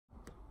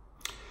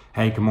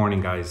Hey, good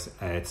morning guys.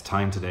 It's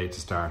time today to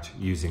start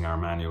using our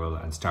manual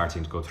and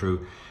starting to go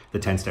through the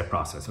 10-step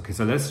process. Okay,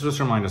 so let's just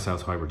remind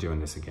ourselves why we're doing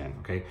this again,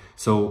 okay?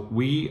 So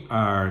we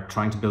are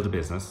trying to build a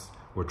business,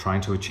 we're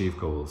trying to achieve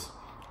goals,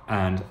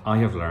 and I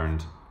have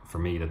learned for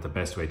me that the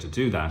best way to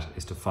do that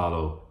is to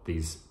follow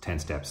these 10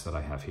 steps that I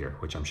have here,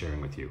 which I'm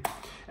sharing with you.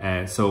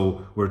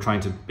 So we're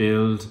trying to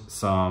build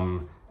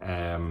some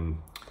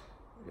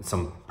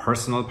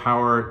personal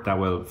power that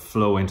will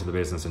flow into the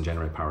business and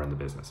generate power in the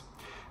business.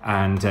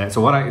 And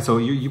so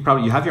you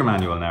probably have your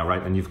manual now,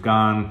 right? And you've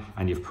gone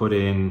and you've put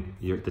in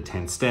the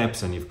 10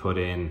 steps, and you've put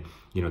in,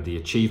 you know, the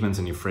achievements,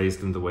 and you've phrased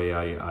them the way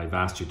I've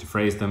asked you to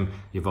phrase them.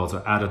 You've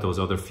also added those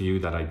other few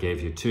that I gave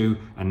you too.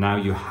 And now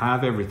you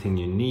have everything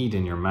you need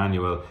in your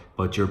manual,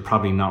 but you're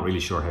probably not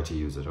really sure how to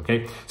use it,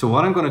 okay? So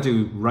what I'm going to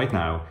do right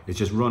now is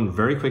just run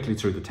very quickly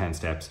through the 10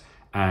 steps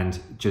and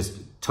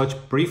just touch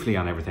briefly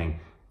on everything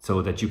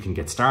so that you can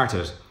get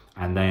started.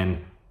 And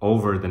then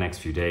over the next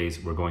few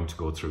days, we're going to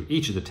go through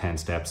each of the 10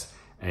 steps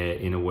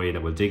in a way that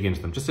will dig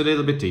into them just a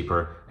little bit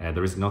deeper.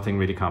 There is nothing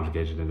really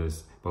complicated in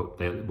this, but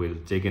we'll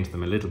dig into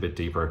them a little bit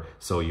deeper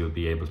so you'll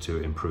be able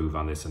to improve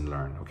on this and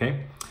learn,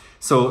 okay?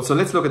 So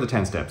let's look at the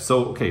 10 steps.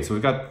 So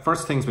we've got,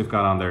 first things we've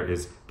got on there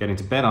is getting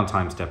to bed on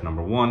time, step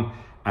number 1,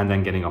 and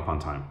then getting up on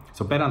time.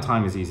 So bed on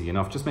time is easy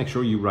enough. Just make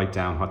sure you write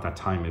down what that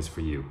time is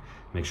for you.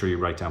 Make sure you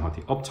write down what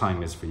the up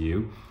time is for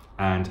you.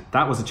 And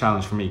that was a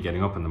challenge for me,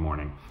 getting up in the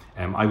morning.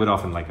 I would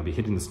often, I'd be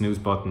hitting the snooze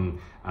button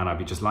and I'd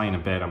be just lying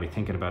in bed, I'd be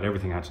thinking about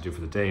everything I had to do for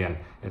the day, and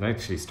it'd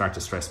actually start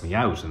to stress me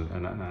out, and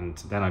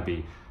then I'd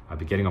be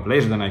getting up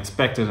later than I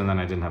expected, and then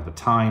I didn't have the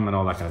time and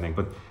all that kind of thing.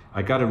 But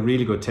I got a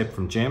really good tip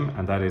from Jim,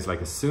 and that is,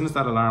 as soon as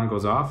that alarm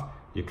goes off,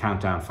 you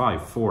count down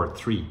 5, 4,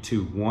 3,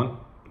 2, 1,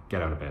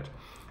 get out of bed.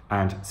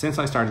 And since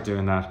I started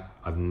doing that,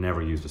 I've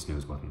never used a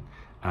snooze button.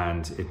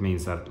 And it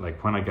means that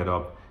when I get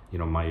up, you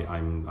know,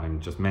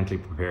 I'm just mentally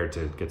prepared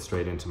to get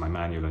straight into my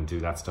manual and do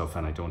that stuff,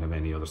 and I don't have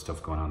any other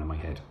stuff going on in my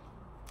head.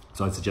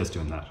 So I'd suggest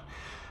doing that.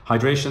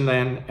 Hydration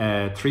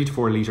then, 3 to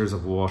 4 liters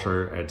of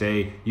water a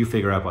day. You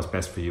figure out what's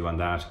best for you on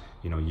that.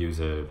 You know, use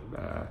a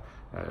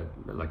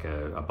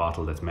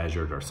bottle that's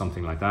measured or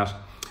something like that.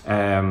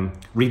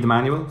 Read the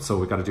manual. So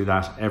we've got to do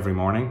that every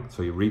morning.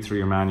 So you read through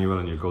your manual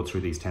and you go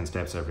through these 10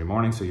 steps every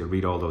morning. So you'll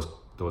read all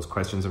those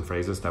questions and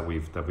phrases that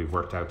we've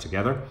worked out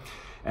together.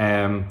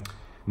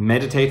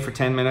 Meditate for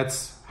 10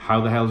 minutes. How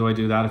the hell do I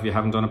do that if you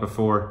haven't done it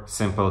before?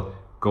 Simple.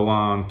 Go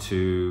on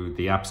to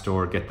the App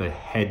Store, get the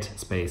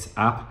Headspace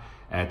app,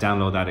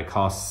 download that. It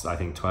costs, I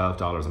think,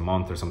 $12 a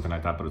month or something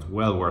like that, but it's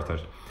well worth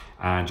it.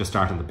 And just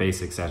start on the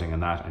basic setting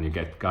on that, and you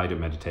get guided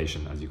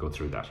meditation as you go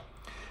through that.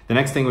 The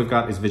next thing we've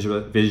got is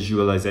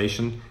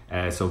visualization.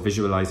 So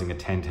visualizing a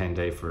 10-10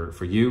 day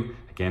for you.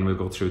 Again, we'll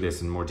go through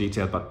this in more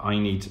detail, but I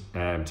need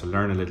to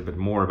learn a little bit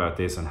more about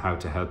this and how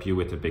to help you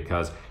with it,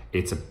 because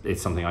it's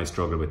something I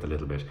struggle with a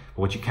little bit.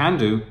 But what you can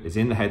do is,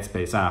 in the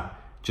Headspace app,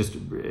 just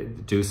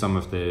do some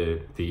of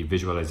the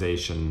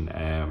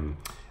visualization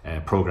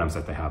programs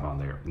that they have on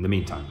there in the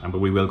meantime. But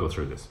we will go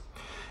through this.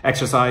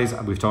 Exercise,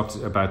 we've talked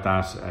about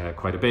that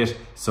quite a bit.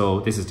 So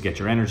this is to get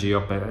your energy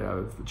up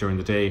during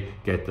the day,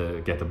 get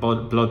the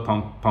blood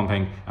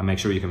pumping, and make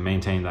sure you can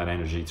maintain that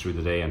energy through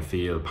the day and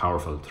feel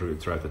powerful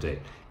throughout the day.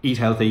 Eat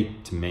healthy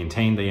to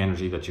maintain the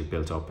energy that you've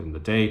built up in the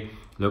day.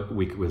 Look,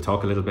 we'll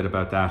talk a little bit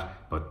about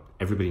that, but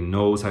everybody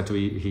knows how to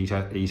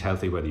eat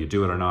healthy, whether you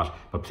do it or not,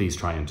 but please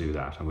try and do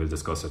that, and we'll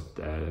discuss it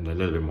in a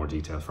little bit more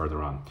detail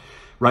further on.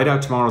 Write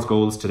out tomorrow's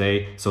goals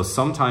today. So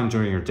sometime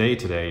during your day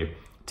today,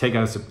 take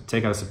out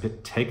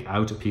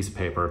a piece of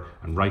paper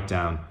and write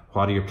down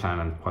what your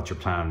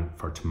plan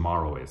for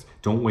tomorrow is.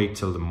 Don't wait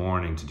till the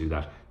morning to do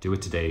that. Do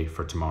it today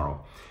for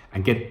tomorrow.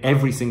 And get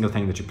every single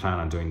thing that you plan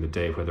on doing the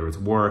day, whether it's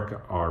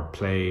work or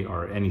play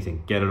or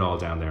anything, get it all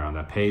down there on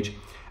that page.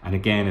 And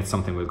again, it's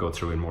something we'll go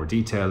through in more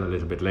detail a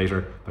little bit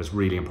later, but it's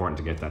really important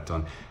to get that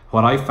done.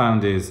 What I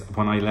found is,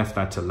 when I left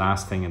that to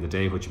last thing in the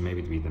day, which may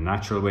be the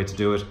natural way to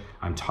do it,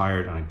 I'm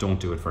tired and I don't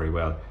do it very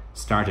well.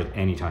 Start it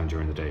any time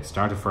during the day.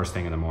 Start it first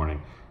thing in the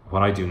morning.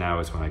 What I do now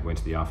is, when I go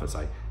into the office,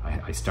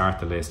 I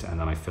start the list and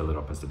then I fill it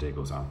up as the day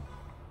goes on.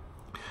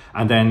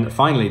 And then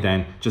finally,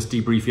 just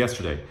debrief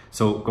yesterday.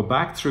 So go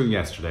back through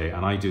yesterday,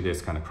 and I do this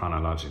kind of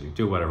chronologically,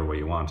 do whatever way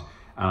you want.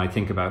 And I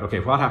think about, okay,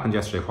 what happened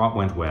yesterday? What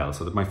went well?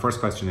 So my first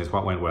question is,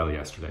 what went well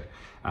yesterday?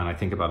 And I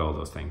think about all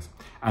those things.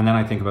 And then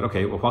I think about,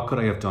 okay, well, what could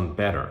I have done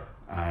better?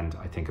 And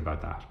I think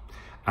about that.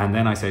 And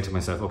then I say to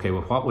myself, okay,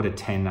 well, what would a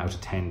 10 out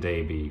of 10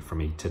 day be for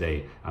me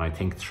today? And I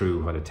think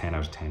through what a 10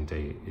 out of 10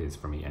 day is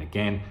for me. And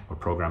again, we're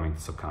programming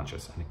the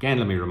subconscious. And again,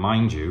 let me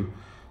remind you,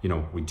 you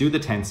know, we do the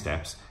 10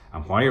 steps.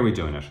 And why are we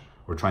doing it?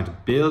 We're trying to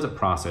build a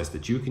process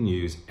that you can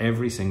use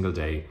every single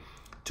day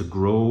to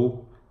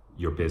grow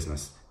your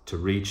business, to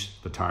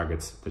reach the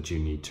targets that you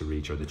need to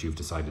reach, or that you've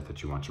decided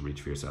that you want to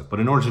reach for yourself. But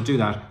in order to do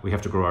that, we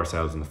have to grow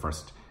ourselves in the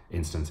first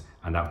instance,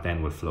 and that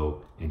then will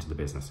flow into the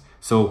business.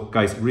 So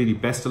guys, really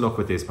best of luck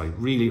with this, but I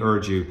really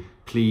urge you,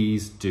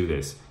 please do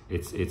this.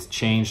 It's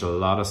changed a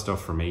lot of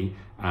stuff for me,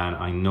 and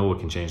I know it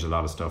can change a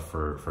lot of stuff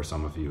for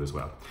some of you as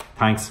well.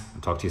 Thanks,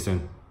 and talk to you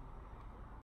soon.